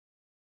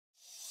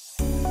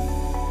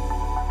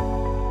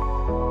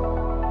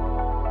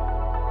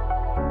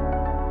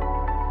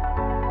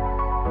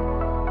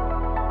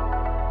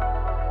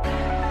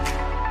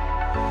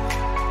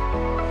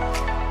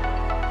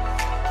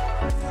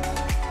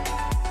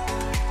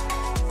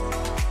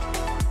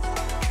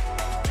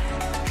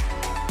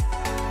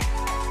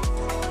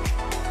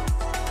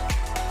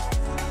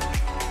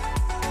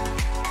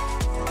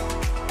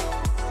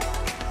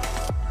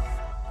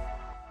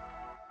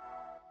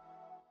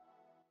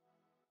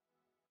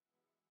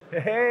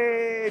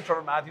Hey,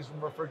 Trevor Matthews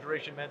from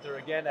Refrigeration Mentor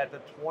again at the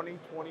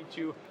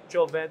 2022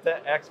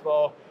 Chilventa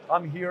Expo.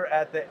 I'm here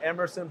at the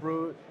Emerson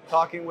Brew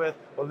talking with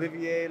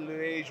Olivier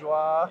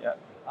Louéjoie.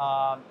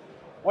 Yeah.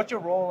 What's your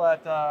role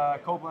at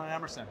Copeland and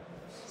Emerson?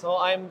 So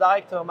I'm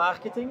director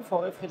marketing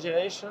for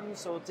refrigeration,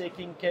 so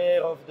taking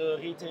care of the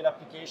retail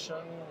application,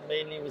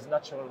 mainly with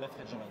natural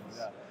refrigerants.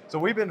 Yeah. So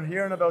we've been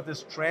hearing about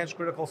this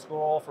transcritical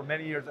scroll for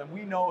many years, and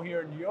we know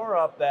here in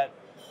Europe that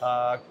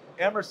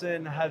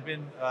Emerson has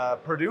been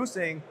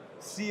producing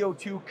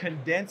CO2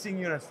 condensing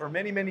units for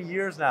many, many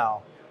years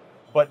now.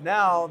 But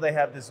now they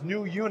have this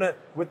new unit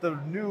with the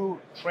new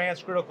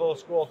transcritical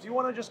scroll. Do you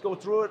want to just go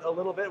through it a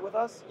little bit with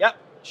us? Yeah,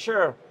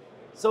 sure.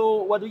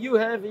 So what do you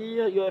have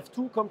here? You have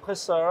two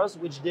compressors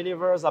which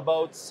delivers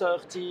about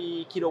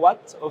 30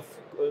 kilowatts of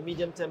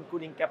medium-term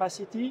cooling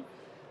capacity.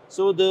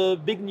 So the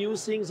big new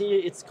things here,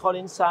 it's crawled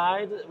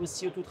inside with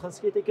CO2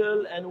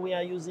 transcritical, and we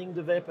are using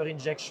the vapor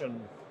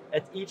injection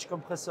at each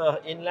compressor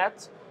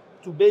inlet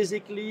to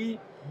basically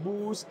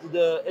boost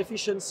the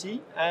efficiency.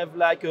 I have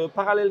like a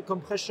parallel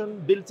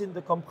compression built in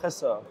the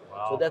compressor.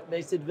 Wow. So that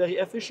makes it very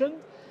efficient.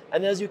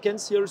 And as you can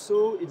see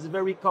also, it's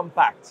very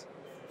compact.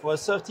 For a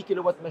 30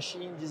 kilowatt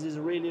machine, this is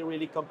really,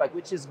 really compact,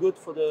 which is good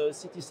for the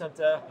city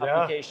center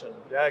application.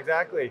 Yeah,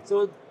 exactly.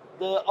 So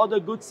the other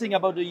good thing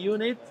about the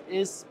unit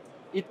is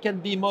it can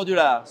be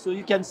modular. So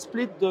you can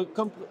split the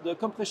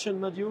compression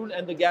module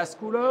and the gas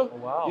cooler. Oh,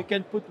 wow. You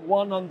can put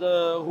one on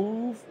the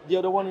roof, the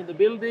other one in the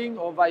building,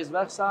 or vice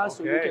versa. Okay.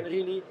 So you can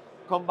really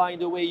combine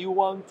the way you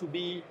want to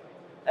be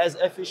as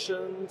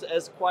efficient,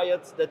 as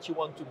quiet that you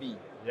want to be.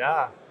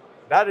 Yeah,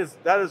 that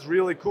is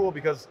really cool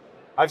because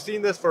I've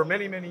seen this for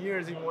many, many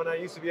years, even when I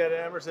used to be at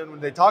Emerson, when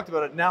they talked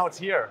about it. Now it's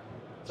here.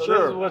 So Sure.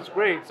 This is what's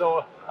great.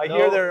 So I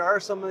hear there are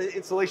some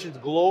installations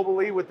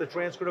globally with the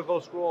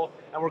transcritical scroll,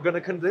 and we're going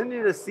to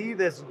continue to see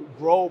this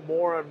grow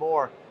more and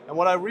more. And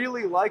what I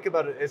really like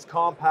about it is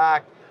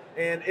compact,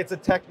 and it's a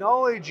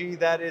technology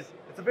that it's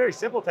a very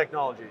simple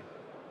technology.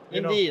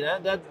 Indeed,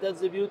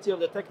 that's the beauty of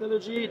the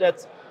technology,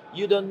 that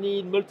you don't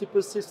need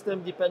multiple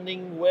systems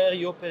depending where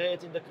you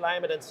operate in the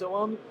climate and so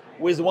on.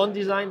 With one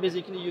design,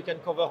 basically, you can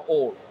cover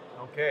all.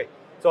 Okay,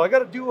 so I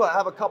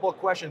have a couple of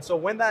questions. So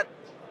when that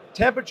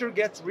temperature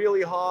gets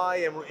really high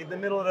and we're in the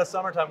middle of the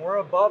summertime, we're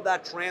above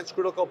that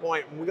transcritical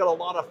point and we got a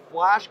lot of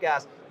flash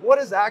gas. What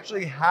is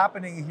actually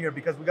happening here?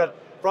 Because we got,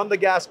 from the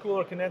gas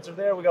cooler condenser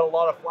there, we got a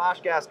lot of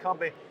flash gas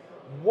coming.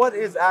 What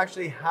is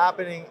actually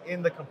happening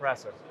in the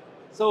compressor?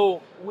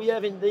 So we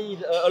have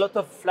indeed a lot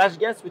of flash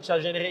gas which are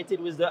generated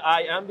with the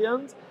high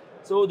ambient.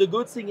 So the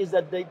good thing is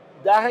that they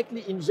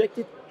directly inject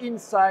it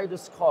inside the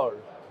scroll.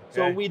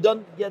 So we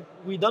don't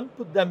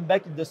put them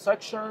back in the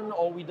suction,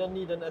 or we don't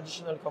need an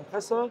additional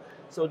compressor.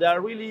 So they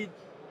are really,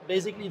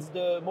 basically it's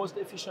the most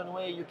efficient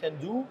way you can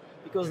do,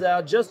 because they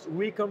are just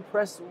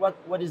recompress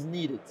what is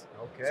needed.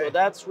 Okay. So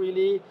that's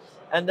really,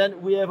 and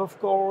then we have, of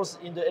course,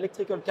 in the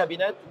electrical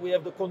cabinet, we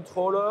have the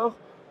controller,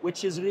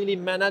 which is really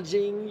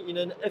managing in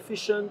an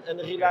efficient and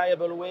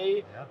reliable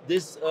way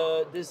this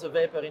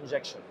vapor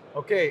injection.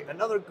 Okay,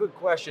 another good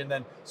question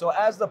then. So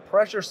as the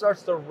pressure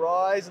starts to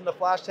rise in the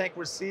flash tank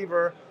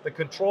receiver, the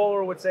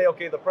controller would say,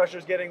 okay, the pressure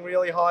is getting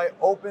really high,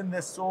 open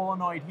this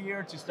solenoid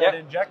here to start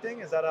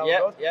injecting. Is that how it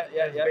goes?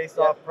 It's based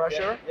off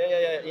pressure?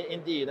 Yeah,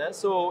 indeed.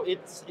 So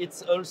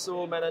it's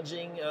also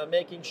managing,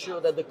 making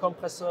sure that the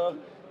compressor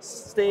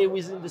stay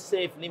within the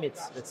safe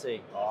limits, let's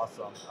say.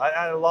 Awesome.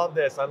 I love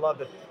this. I love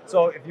this.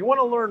 So if you want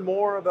to learn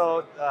more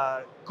about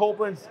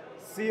Copeland's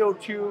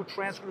CO2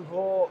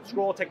 transcritical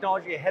scroll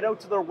technology, head out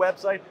to their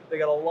website. They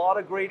got a lot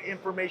of great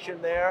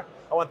information there.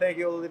 I want to thank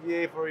you,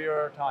 Olivier, for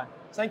your time.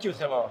 Thank you,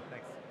 Trevor.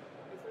 Thanks.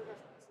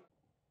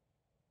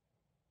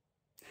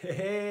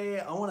 Hey,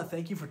 I want to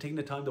thank you for taking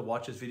the time to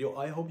watch this video.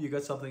 I hope you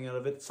got something out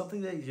of it,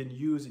 something that you can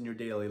use in your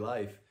daily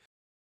life.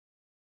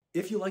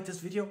 If you like this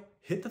video,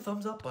 hit the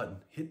thumbs up button,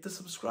 hit the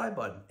subscribe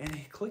button,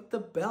 and click the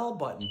bell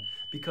button,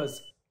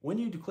 because when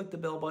you do click the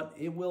bell button,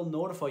 it will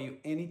notify you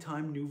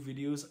anytime new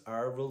videos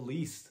are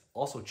released.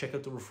 Also, check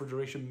out the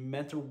Refrigeration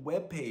Mentor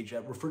webpage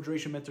at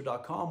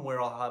refrigerationmentor.com,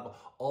 where I'll have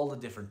all the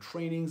different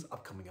trainings,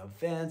 upcoming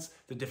events,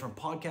 the different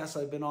podcasts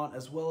I've been on,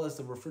 as well as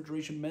the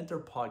Refrigeration Mentor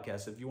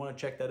podcast. If you want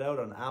to check that out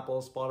on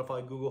Apple,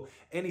 Spotify, Google,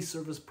 any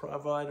service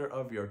provider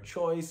of your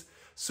choice.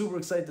 Super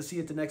excited to see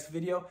you at the next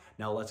video.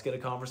 Now let's get a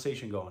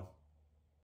conversation going.